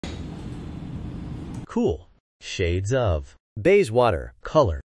cool shades of beige water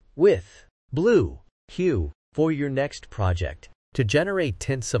color with blue hue for your next project. To generate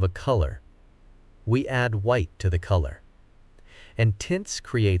tints of a color, we add white to the color, and tints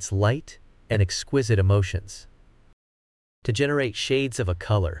creates light and exquisite emotions. To generate shades of a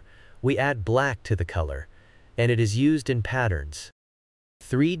color, we add black to the color, and it is used in patterns.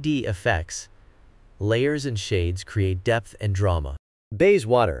 3D effects, layers and shades create depth and drama. Beige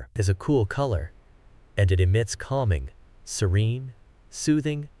water is a cool color, and it emits calming, serene,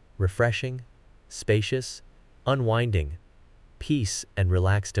 soothing, refreshing, spacious, unwinding, peace and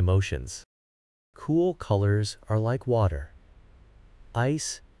relaxed emotions. Cool colors are like water,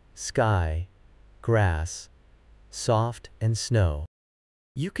 ice, sky, grass, soft and snow.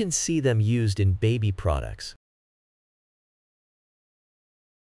 You can see them used in baby products,